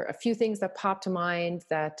 is there a few things that pop to mind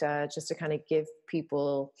that just to kind of give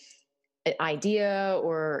people an idea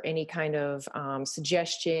or any kind of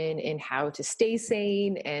suggestion in how to stay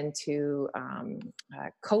sane and to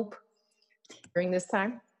cope during this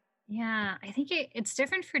time? Yeah, I think it's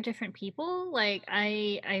different for different people. Like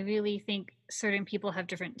I really think certain people have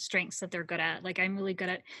different strengths that they're good at. Like I'm really good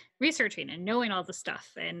at researching and knowing all the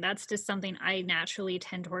stuff, and that's just something I naturally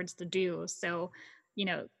tend towards to do. So, you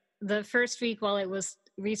know, the first week while I was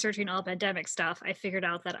researching all pandemic stuff, I figured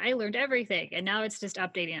out that I learned everything, and now it's just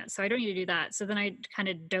updating it. So I don't need to do that. So then I kind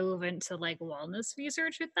of dove into like wellness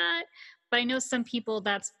research with that. But I know some people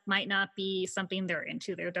that's might not be something they're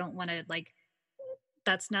into. They don't want to like,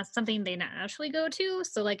 that's not something they naturally go to.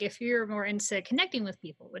 So like if you're more into connecting with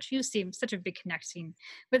people, which you seem such a big connecting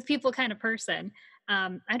with people kind of person, I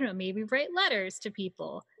don't know, maybe write letters to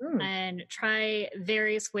people and try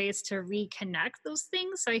various ways to reconnect those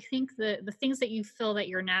things. So I think the things that you feel that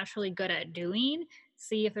you're naturally good at doing,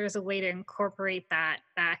 see if there's a way to incorporate that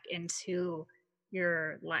back into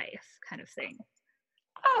your life kind of thing.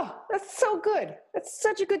 Oh, that's so good. That's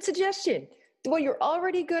such a good suggestion. What you're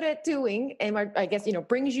already good at doing, and I guess, you know,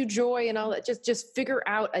 brings you joy and all that, just figure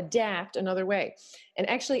out, adapt another way. And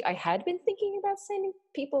actually, I had been thinking about sending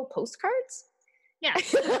people postcards. Yeah.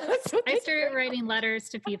 I started writing letters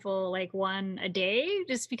to people like one a day,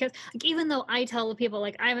 just because like, even though I tell people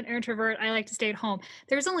like I'm an introvert, I like to stay at home,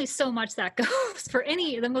 there's only so much that goes for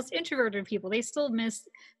the most introverted people. They still miss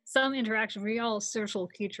some interaction. We're all social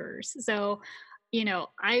creatures. So, you know,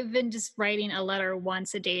 I've been just writing a letter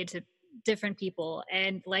once a day to different people,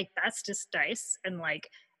 and like that's just nice. And like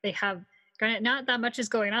they have not that much is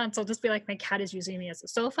going on, so I'll just be like, my cat is using me as a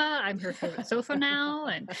sofa, I'm her favorite sofa now.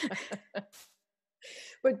 And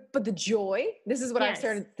but the joy, this is what I've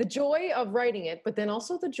started, the joy of writing it, but then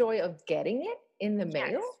also the joy of getting it in the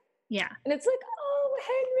mail. Yeah. And it's like, oh,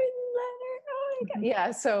 handwritten letter. Oh my God.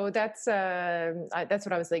 Yeah. So that's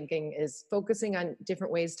what I was thinking, is focusing on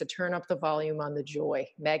different ways to turn up the volume on the joy,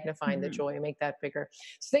 magnifying the joy, make that bigger.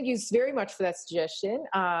 So thank you very much for that suggestion.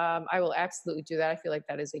 I will absolutely do that. I feel like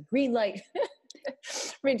that is a green light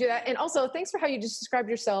for me to do that. And also thanks for how you just described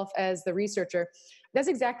yourself as the researcher. That's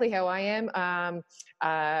exactly how I am.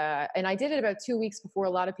 And I did it about 2 weeks before a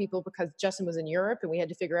lot of people, because Justin was in Europe and we had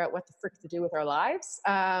to figure out what the frick to do with our lives.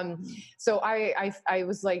 So I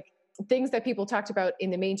was like, things that people talked about in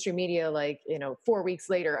the mainstream media, like, you know, 4 weeks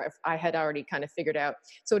later, I had already kind of figured out.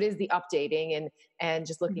 So it is the updating and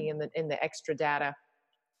just looking in the extra data.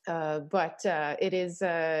 But it is,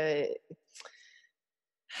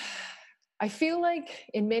 I feel like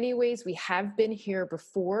in many ways we have been here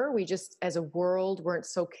before. We just, as a world, weren't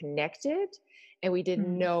so connected, and we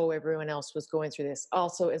didn't know everyone else was going through this.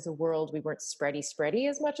 Also, as a world, we weren't spready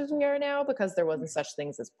as much as we are now, because there wasn't such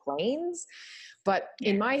things as planes. But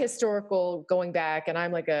in my historical going back, and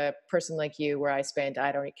I'm like a person like you, where I spent,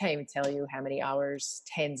 can't even tell you how many hours,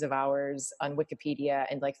 tens of hours on Wikipedia,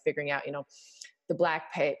 and like figuring out, you know, the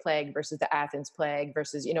Black Plague versus the Athens Plague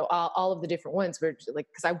versus, you know, all of the different ones, where like,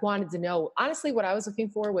 because I wanted to know, honestly, what I was looking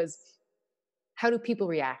for was, how do people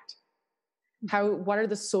react? What are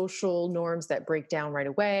the social norms that break down right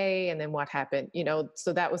away? And then what happened, you know?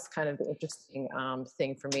 So that was kind of the interesting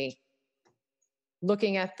thing for me.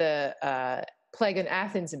 Looking at the plague in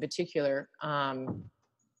Athens in particular,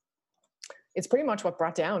 it's pretty much what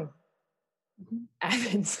brought down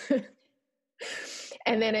Athens.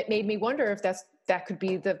 And then it made me wonder if that could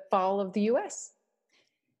be the fall of the U.S.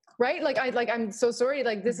 right? I'm so sorry.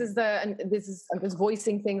 Like I'm just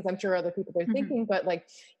voicing things I'm sure other people are thinking, but like,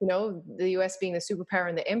 the US being the superpower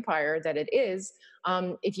and the empire that it is,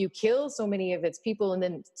 if you kill so many of its people and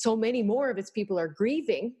then so many more of its people are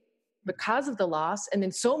grieving because of the loss, and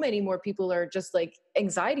then so many more people are just like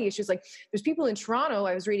anxiety issues. Like there's people in Toronto,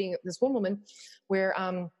 I was reading this one woman where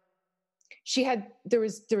her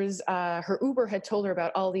Uber had told her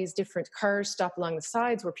about all these different cars stopped along the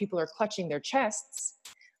sides where people are clutching their chests.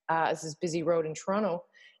 It's this busy road in Toronto,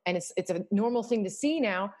 and it's a normal thing to see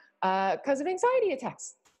now because of anxiety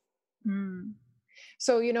attacks.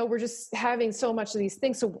 So we're just having so much of these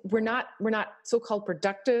things. So we're not so-called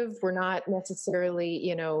productive. We're not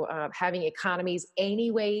necessarily having economies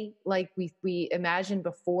anyway like we imagined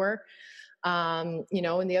before. And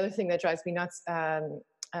the other thing that drives me nuts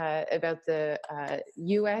about the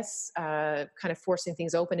U.S. Kind of forcing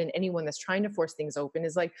things open, and anyone that's trying to force things open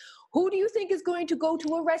is like, who do you think is going to go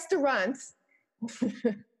to a restaurant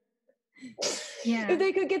if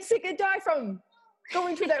they could get sick and die from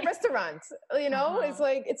going to that restaurant?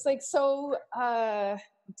 It's like so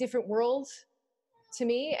different world to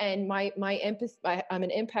me, and my empathy. I'm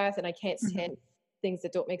an empath, and I can't stand things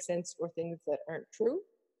that don't make sense or things that aren't true.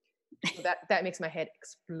 So that makes my head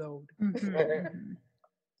explode.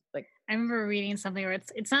 Like I remember reading something where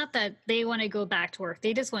it's not that they want to go back to work;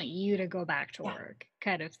 they just want you to go back to work,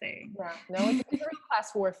 kind of thing. Yeah, no, it's a middle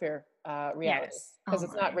class warfare reality, because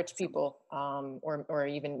it's not rich people or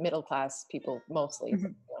even middle class people mostly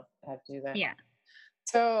have to do that. Yeah.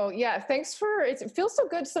 So yeah, thanks for it. It feels so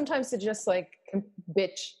good sometimes to just like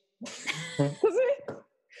bitch. That's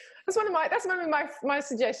one of my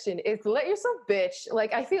suggestion is to let yourself bitch.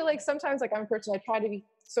 Like I feel like sometimes like I'm a person, I try to be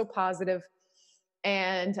so positive.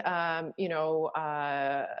 And,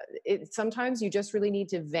 sometimes you just really need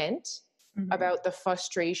to vent about the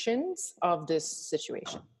frustrations of this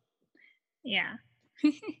situation. Yeah.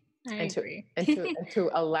 I agree. And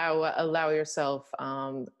to allow yourself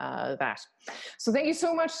that. So thank you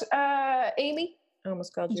so much, Amy. I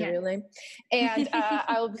almost called you your real name. And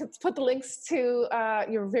I'll put the links to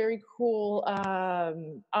your very cool,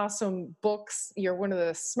 awesome books. You're one of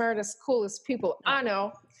the smartest, coolest people I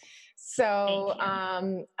know. So,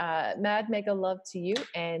 mad mega love to you,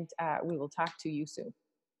 and we will talk to you soon.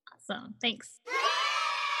 Awesome. Thanks.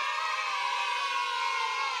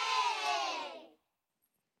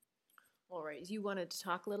 All right. You wanted to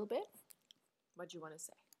talk a little bit? What do you want to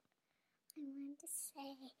say? I want to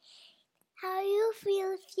say, how you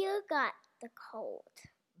feel if you got the cold?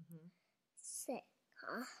 Sick,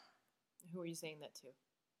 huh? Who are you saying that to?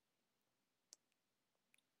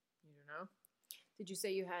 You don't know? Did you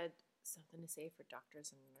say you had something to say for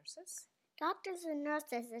doctors and nurses? Doctors and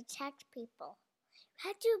nurses attack people. You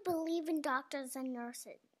have to believe in doctors and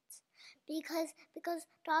nurses because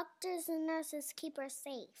doctors and nurses keep us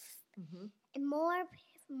safe. And more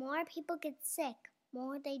people get sick,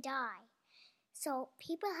 more they die. So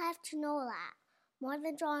people have to know that more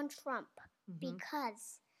than Donald Trump,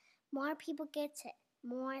 because more people get it,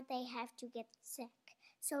 more they have to get sick.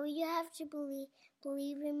 So you have to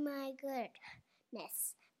believe in my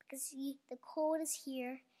goodness, because the cold is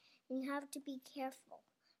here, and you have to be careful.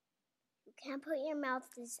 You can't put your mouth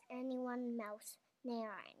as anyone's mouth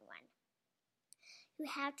near anyone. You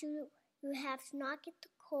have to not get the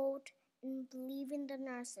cold and believe in the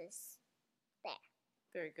nurses. There.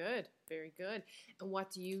 Very good, very good. And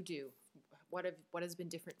what do you do? What has been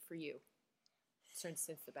different for you since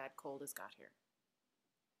the bad cold has got here?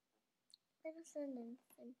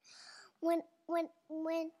 When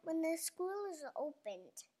the school is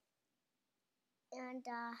opened and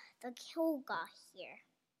the cold got here,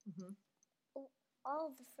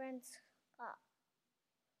 all the friends got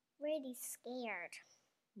really scared.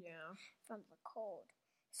 Yeah. From the cold.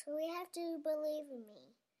 So we have to believe in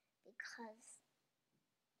me, because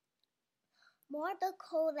more the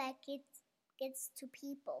cold that gets to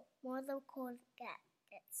people, more the cold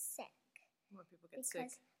gets sick. More people get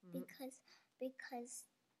sick. Because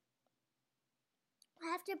we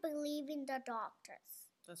have to believe in the doctors.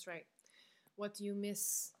 That's right. What do you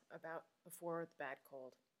miss about before the bad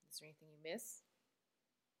cold? Is there anything you miss?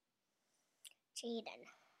 Jaden.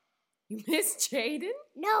 You miss Jaden?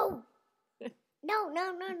 No. No.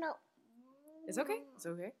 It's okay. It's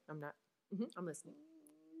okay. I'm not. I'm listening.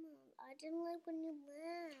 I didn't like when you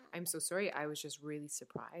laughed. I'm so sorry. I was just really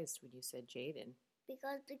surprised when you said Jaden.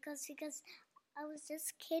 Because I was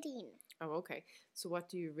just kidding. Oh, okay. So what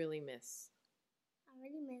do you really miss? I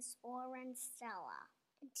really miss Aura and Stella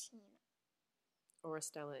and Tina. Aura,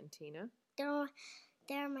 Stella, and Tina?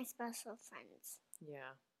 They're my special friends.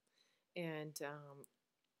 Yeah. And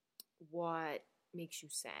what makes you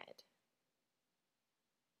sad?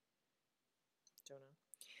 Don't know.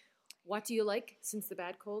 What do you like since the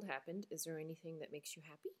bad cold happened? Is there anything that makes you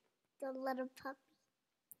happy? The little puppy.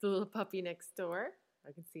 The little puppy next door.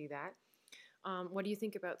 I can see that. What do you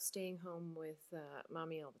think about staying home with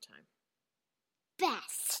mommy all the time?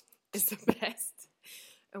 Best. It's the best.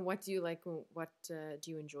 And what do you like? What do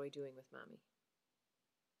you enjoy doing with mommy?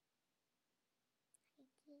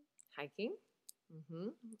 Hiking.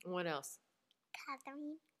 Mm-hmm. What else?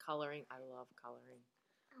 Coloring. Coloring. I love coloring.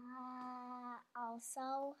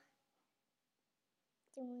 Also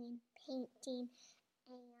doing painting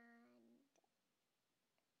and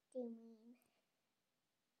doing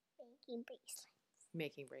making bracelets.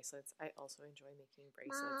 Making bracelets. I also enjoy making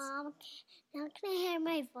bracelets. Mom, now can I hear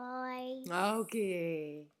my voice?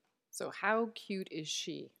 Okay. So how cute is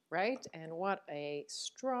she, right? And what a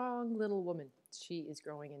strong little woman she is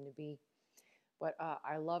growing into be. But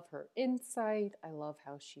I love her insight. I love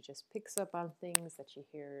how she just picks up on things that she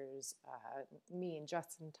hears me and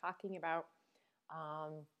Justin talking about.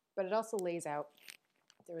 But it also lays out.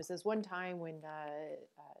 There was this one time when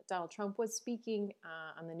Donald Trump was speaking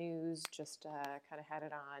on the news, just kind of had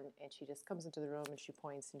it on, and she just comes into the room and she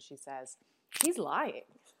points and she says, he's lying.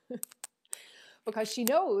 Because she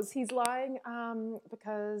knows he's lying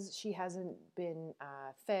because she hasn't been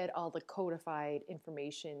fed all the codified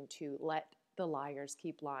information to let the liars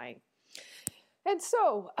keep lying. And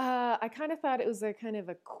so I kind of thought it was a kind of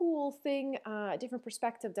a cool thing, a different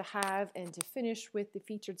perspective to have, and to finish with the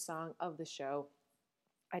featured song of the show.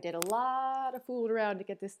 I did a lot of fooling around to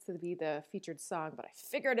get this to be the featured song, but I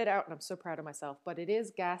figured it out and I'm so proud of myself. But it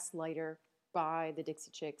is Gaslighter by the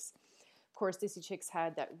Dixie Chicks. Of course, Dixie Chicks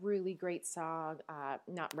had that really great song,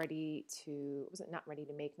 Not Ready to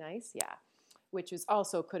Make Nice? Yeah. Which was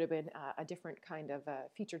also could have been a different kind of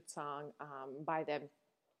featured song by them.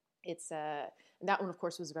 It's that one, of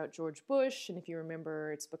course, was about George Bush, and if you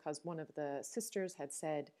remember, it's because one of the sisters had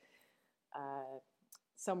said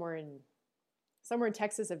somewhere in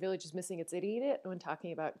Texas, a village is missing its idiot when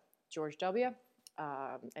talking about George W.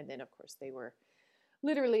 And then, of course, they were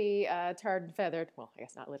literally tarred and feathered. Well, I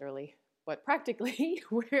guess not literally, but practically,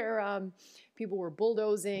 where people were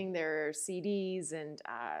bulldozing their CDs and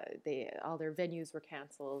all their venues were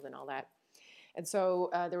canceled and all that. And so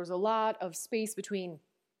there was a lot of space between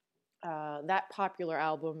that popular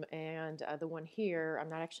album and the one here. I'm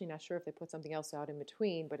not sure if they put something else out in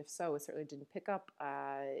between, but if so, it certainly didn't pick up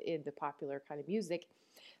in the popular kind of music.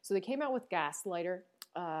 So they came out with Gaslighter,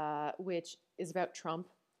 which is about Trump,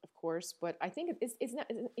 of course, but I think it's not,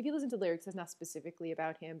 if you listen to lyrics, it's not specifically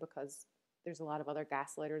about him because there's a lot of other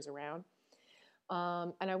gaslighters around.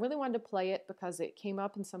 And I really wanted to play it because it came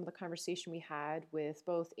up in some of the conversation we had with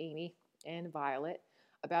both Amy and Violet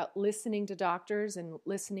about listening to doctors and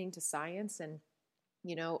listening to science. And,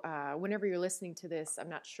 whenever you're listening to this, I'm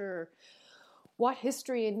not sure what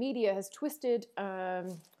history and media has twisted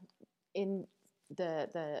in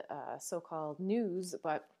the so-called news,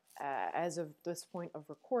 but as of this point of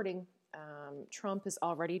recording, Trump is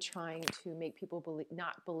already trying to make people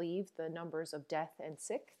not believe the numbers of death and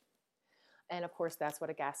sick. And of course, that's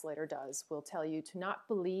what a gaslighter does. Will tell you to not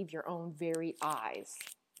believe your own very eyes.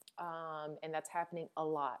 And that's happening a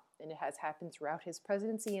lot. And it has happened throughout his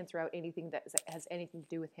presidency and throughout anything that has anything to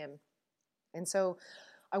do with him. And so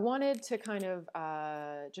I wanted to kind of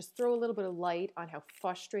just throw a little bit of light on how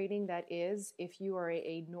frustrating that is if you are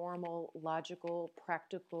a normal, logical,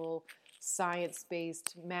 practical,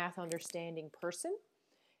 science-based, math-understanding person,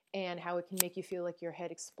 and how it can make you feel like your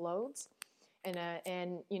head explodes. And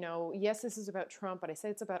yes, this is about Trump, but I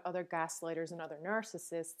said it's about other gaslighters and other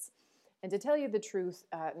narcissists. And to tell you the truth,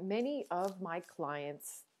 many of my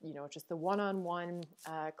clients, just the one-on-one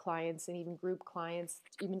clients and even group clients,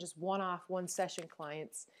 even just one-off, one-session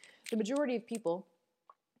clients, the majority of people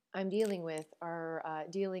I'm dealing with are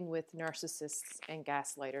dealing with narcissists and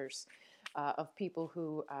gaslighters of people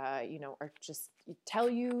who, are just tell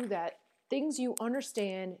you that things you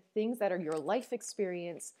understand, things that are your life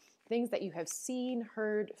experience, things that you have seen,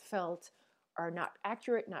 heard, felt are not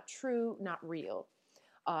accurate, not true, not real.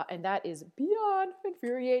 And that is beyond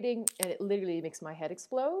infuriating, and it literally makes my head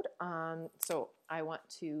explode. So I want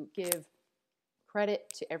to give credit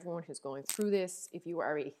to everyone who's going through this. If you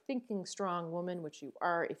are a thinking, strong woman, which you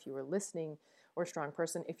are, if you are listening, or a strong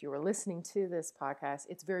person, if you are listening to this podcast,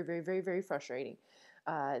 it's very, very, very, very frustrating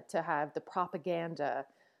to have the propaganda,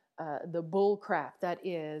 the bull crap that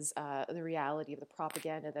is the reality of the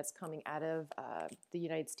propaganda that's coming out of the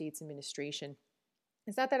United States administration.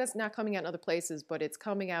 It's not that it's not coming out in other places, but it's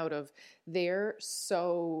coming out of their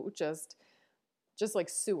so just just like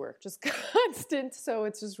sewer, just constant. So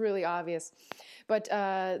it's just really obvious. But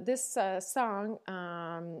this song,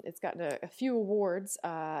 it's gotten a few awards,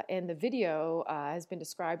 and the video has been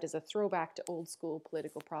described as a throwback to old school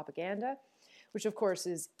political propaganda, which of course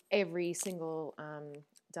is every single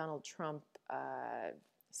Donald Trump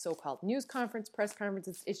so-called news conference, press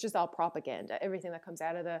conference. It's just all propaganda. Everything that comes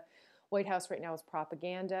out of the White House right now is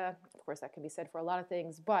propaganda. Of course, that can be said for a lot of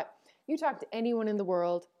things, but you talk to anyone in the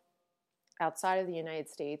world outside of the United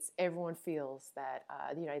States, everyone feels that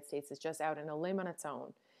the United States is just out in a limb on its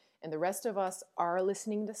own. And the rest of us are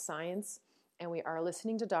listening to science, and we are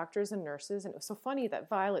listening to doctors and nurses. And it was so funny that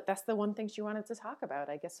Violet, that's the one thing she wanted to talk about.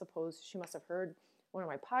 I guess suppose she must have heard one of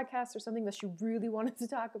my podcasts or something that she really wanted to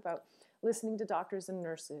talk about, listening to doctors and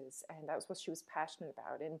nurses. And that was what she was passionate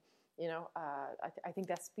about. And, you know, I think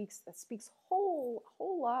that speaks whole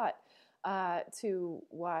lot to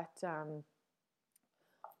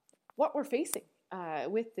what we're facing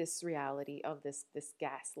with this reality of this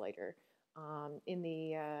gaslighter in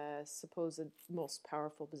the supposed most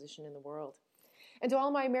powerful position in the world. And to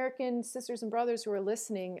all my American sisters and brothers who are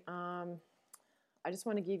listening, I just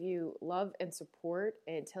want to give you love and support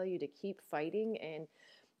and tell you to keep fighting and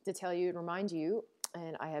to tell you and remind you,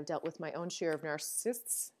 and I have dealt with my own share of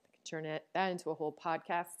narcissists. I can turn that into a whole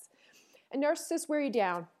podcast. And narcissists wear you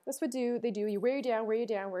down. That's what they do. You wear you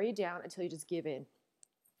down until you just give in.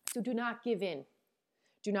 So do not give in.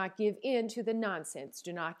 Do not give in to the nonsense.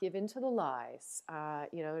 Do not give in to the lies.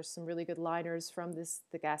 There's some really good liners from this.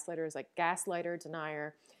 The gaslighters, like gaslighter,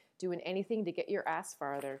 denier, doing anything to get your ass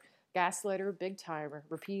farther. Gaslighter, big timer,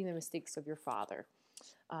 repeating the mistakes of your father.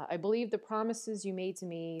 I believe the promises you made to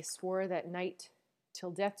me, swore that night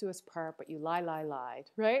till death do us part, but you lied,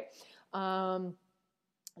 right?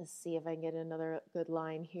 Let's see if I can get another good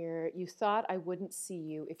line here. You thought I wouldn't see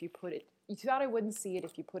you if you put it. You thought I wouldn't see it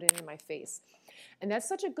if you put it in my face. And that's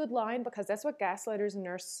such a good line because that's what gaslighters and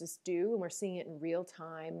narcissists do, and we're seeing it in real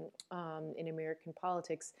time in American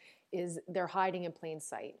politics, is they're hiding in plain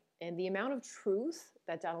sight. And the amount of truth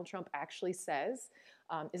that Donald Trump actually says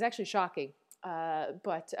is actually shocking.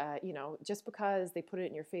 But just because they put it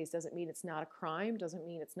in your face doesn't mean it's not a crime, doesn't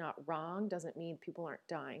mean it's not wrong, doesn't mean people aren't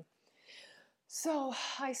dying. So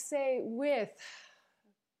I say with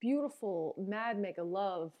beautiful mad mega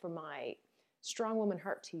love from my strong woman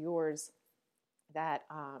heart to yours that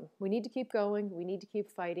we need to keep going, we need to keep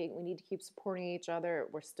fighting, we need to keep supporting each other.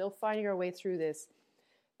 We're still finding our way through this.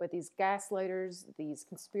 But these gaslighters, these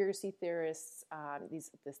conspiracy theorists,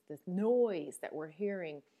 this noise that we're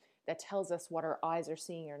hearing that tells us what our eyes are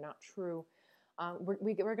seeing are not true,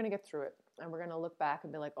 we're going to get through it. And we're going to look back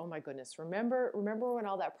and be like, oh my goodness, remember when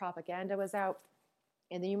all that propaganda was out?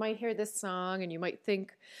 And then you might hear this song and you might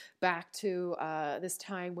think back to this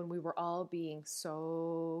time when we were all being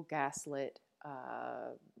so gaslit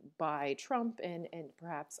by Trump and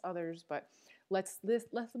perhaps others. But let's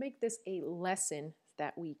make this a lesson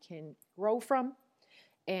that we can grow from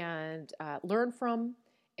and learn from,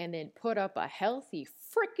 and then put up a healthy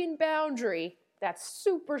freaking boundary that's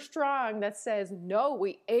super strong that says, no,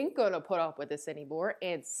 we ain't going to put up with this anymore.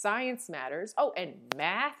 And science matters. Oh, and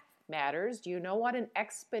math matters. Do you know what an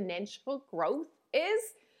exponential growth is?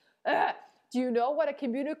 Do you know what a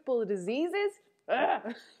communicable disease is?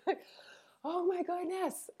 Oh my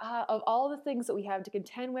goodness. Of all the things that we have to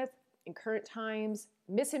contend with in current times,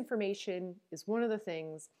 misinformation is one of the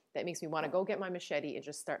things that makes me want to go get my machete and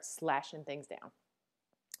just start slashing things down.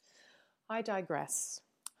 I digress.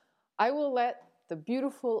 I will let the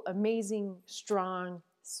beautiful, amazing, strong,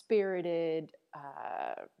 spirited,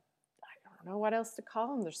 I don't know what else to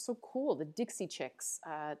call them. They're so cool. The Dixie Chicks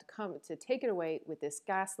to take it away with this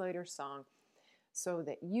Gaslighter song so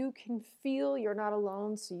that you can feel you're not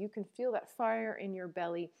alone, so you can feel that fire in your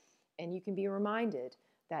belly, and you can be reminded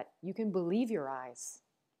that you can believe your eyes.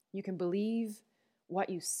 You can believe what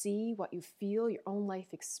you see, what you feel, your own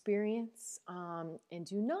life experience, and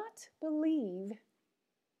do not believe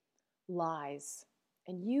lies.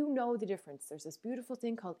 And you know the difference. There's this beautiful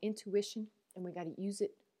thing called intuition, and we got to use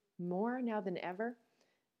it more now than ever.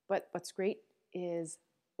 But what's great is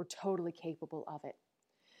we're totally capable of it.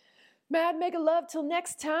 Mad mega love till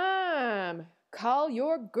next time. Call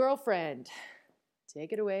your girlfriend.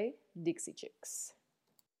 Take it away, Dixie Chicks.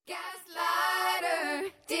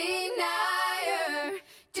 Gaslighter, denier,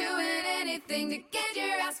 doing anything to get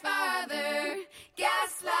your ass farther.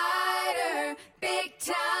 Gaslighter, big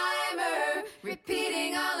timer,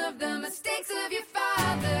 repeating all of the mistakes of your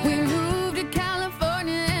father. We moved to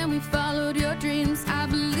California and we followed your dreams. I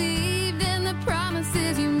believed in the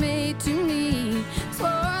promises you made to me. Swore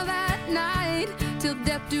that night till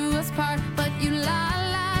death do us part, but you lie.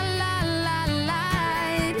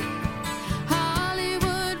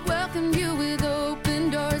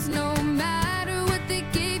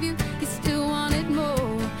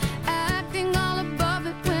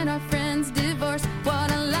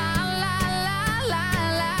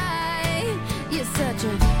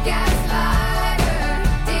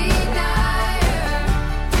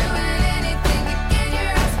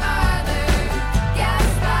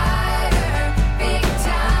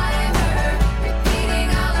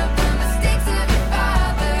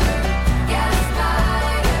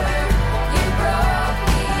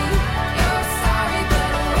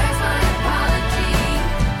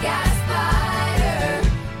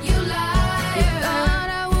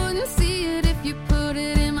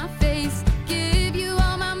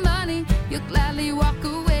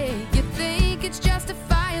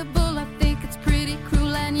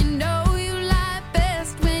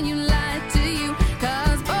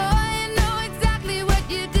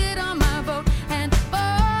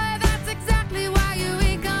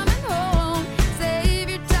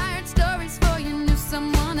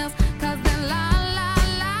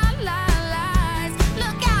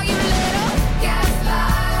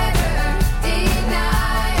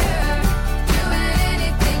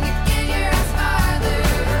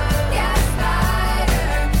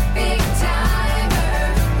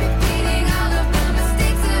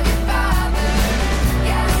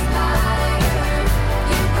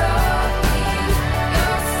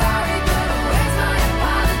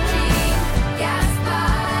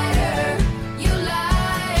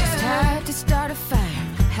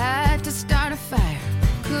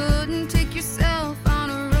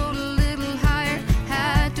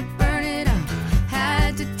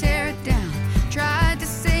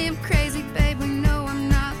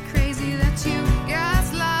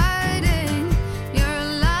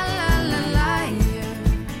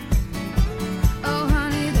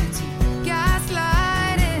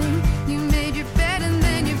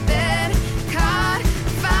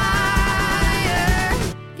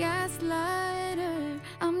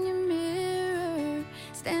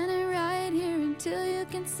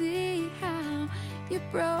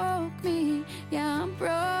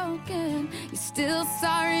 still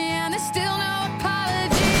sorry and I still